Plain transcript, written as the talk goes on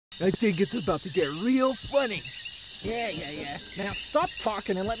I think it's about to get real funny. Yeah. Now stop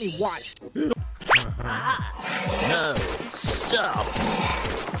talking and let me watch. No, stop.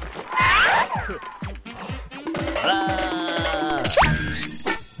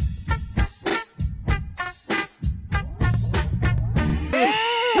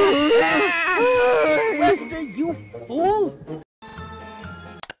 Lester, you fool!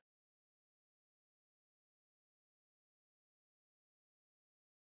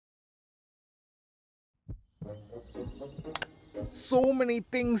 So many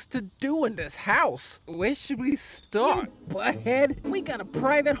things to do in this house. Where should we start? You butthead! We got a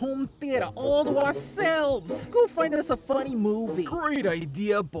private home theater all to ourselves! Go find us a funny movie! Great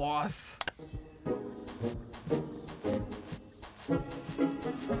idea, boss.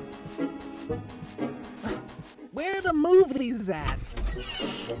 Where are the movies at?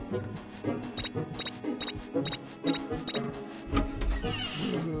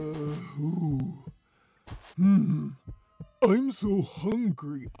 I'm so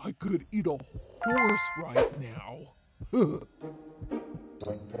hungry, I could eat a horse right now.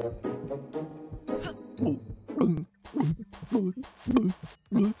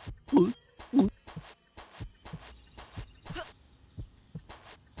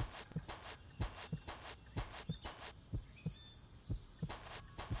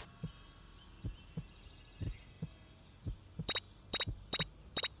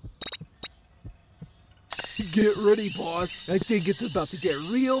 Get ready, boss. I think it's about to get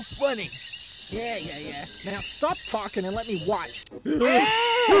real funny. Yeah. Now stop talking and let me watch.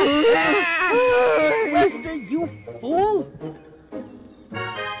 Lester, you fool!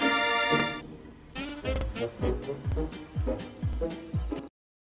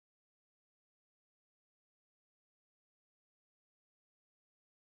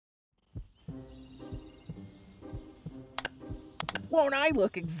 Won't I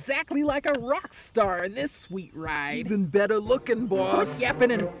look exactly like a rock star in this sweet ride? Even better looking, boss. Quit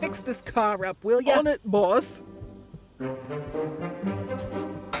yapping and fix this car up, will ya? On it, boss.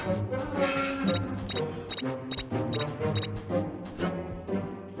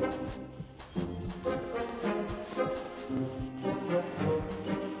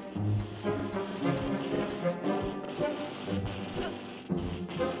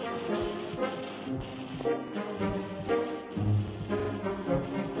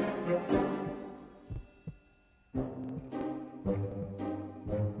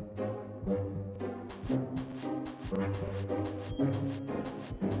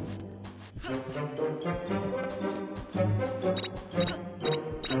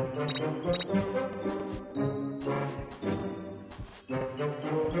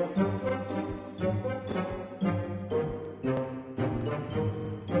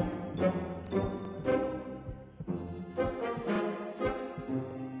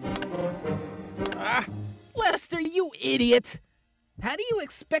 Lester, you idiot! How do you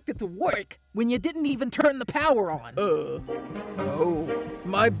expect it to work when you didn't even turn the power on? Oh,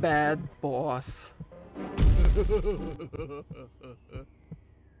 my bad, boss.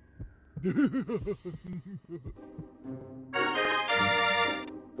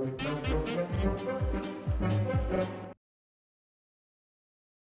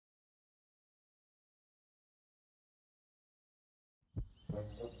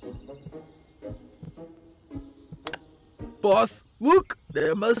 Boss, look!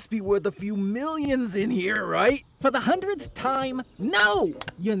 There must be worth a few millions in here, right? For the 100th time, no!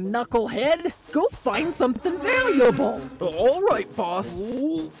 You knucklehead! Go find something valuable! All right, boss.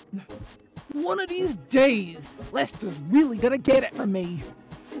 One of these days, Lester's really gonna get it from me.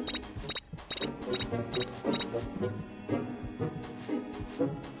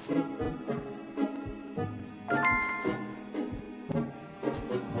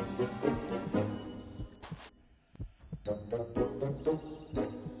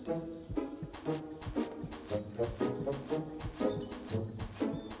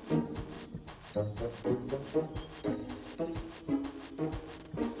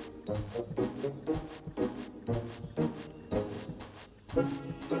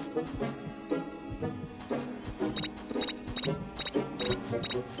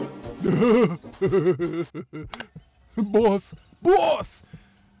 Boss!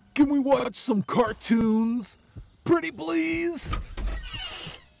 Can we watch some cartoons? Pretty please?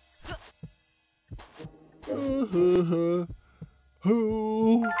 Oh,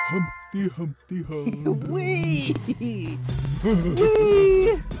 Humpty Humpty Hump. Wee! Wee!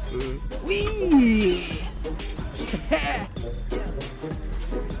 Wee!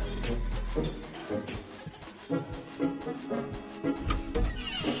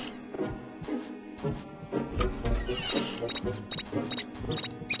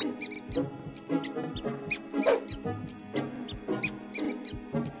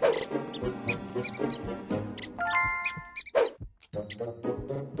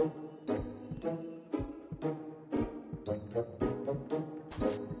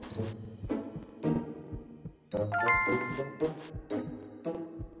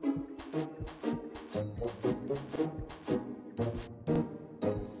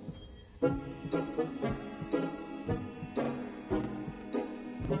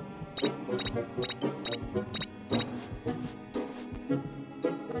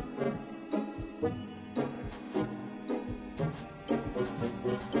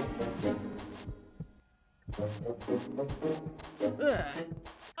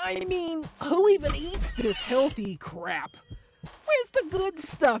 I mean, who even eats this healthy crap? Where's the good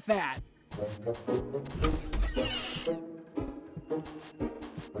stuff at?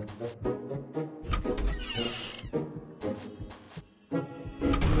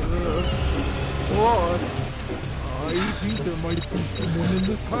 Boss, I think there might be someone in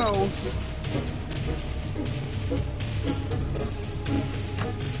this house.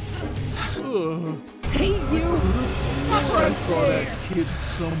 Hey, you! Stop I right saw there! that kid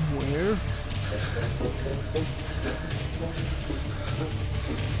somewhere.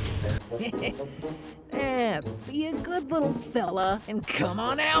 Be a good little fella and come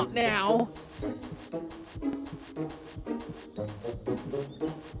on out now.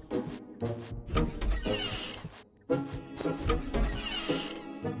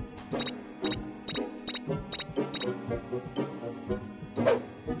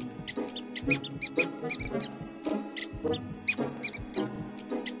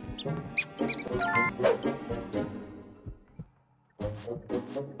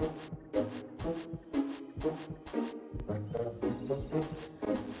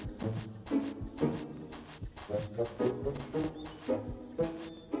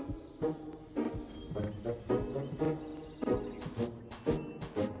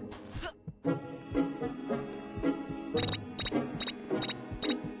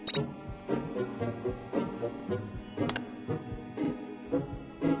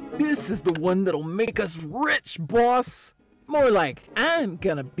 This is the one that'll make us rich, boss. More like, I'm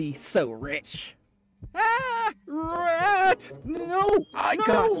gonna be so rich. Ah, rat! No, I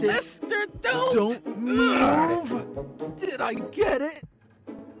got this. Lester, don't move. Did I get it?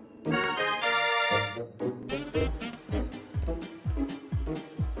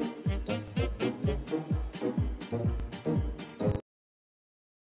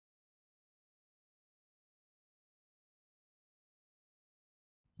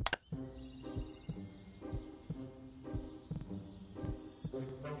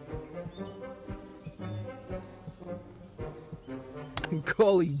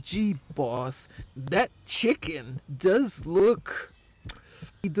 Golly gee, boss, that chicken does look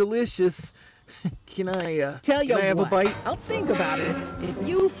delicious. Can I Tell you can I have a what, bite? I'll think about it if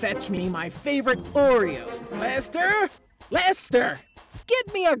you fetch me my favorite Oreos. Lester? Lester!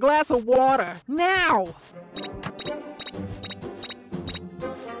 Get me a glass of water, now!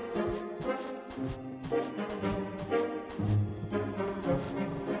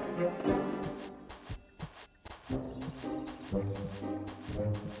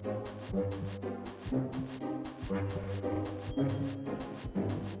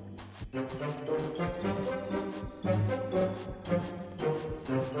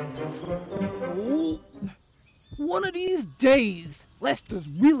 Oh, one of these days, Lester's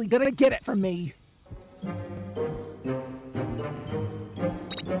really gonna get it from me.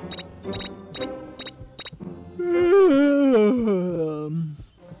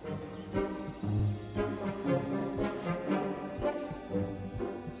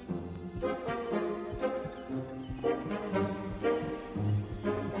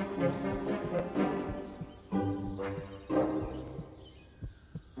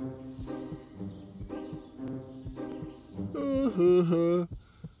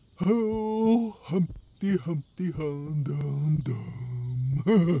 Oh, Humpty Humpty Hum Dum Dum.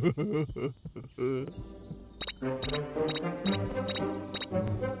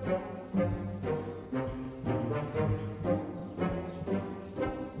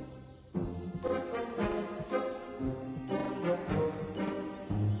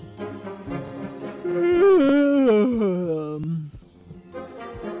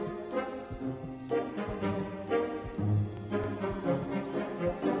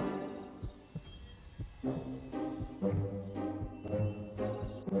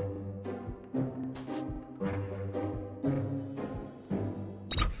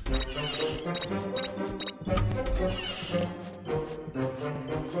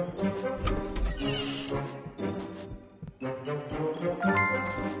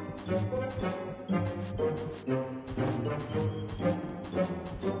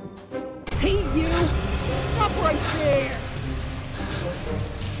 Hey, you! Stop right there!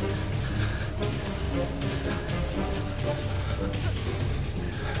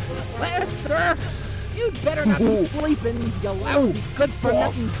 Lester! You'd better not be sleeping, you lousy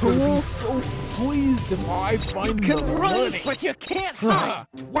good-for-nothing Boss, gonna be tool. so pleased if I You find the can run, money. but you can't hide,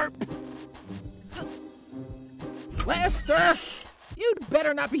 twerp. Lester, you'd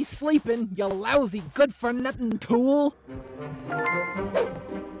better not be sleeping, you lousy good-for-nothing tool.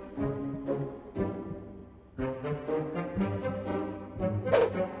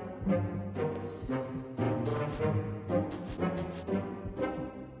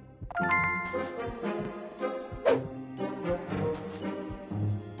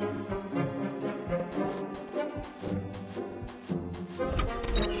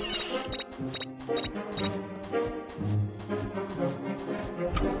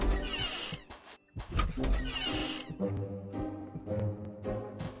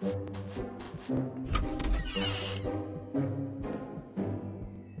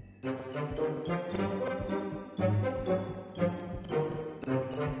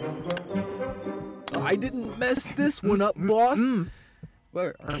 I didn't mess this one up, boss.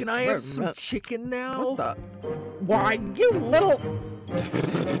 Can I have some chicken now? What the? Why, you little...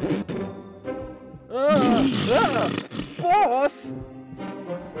 Boss!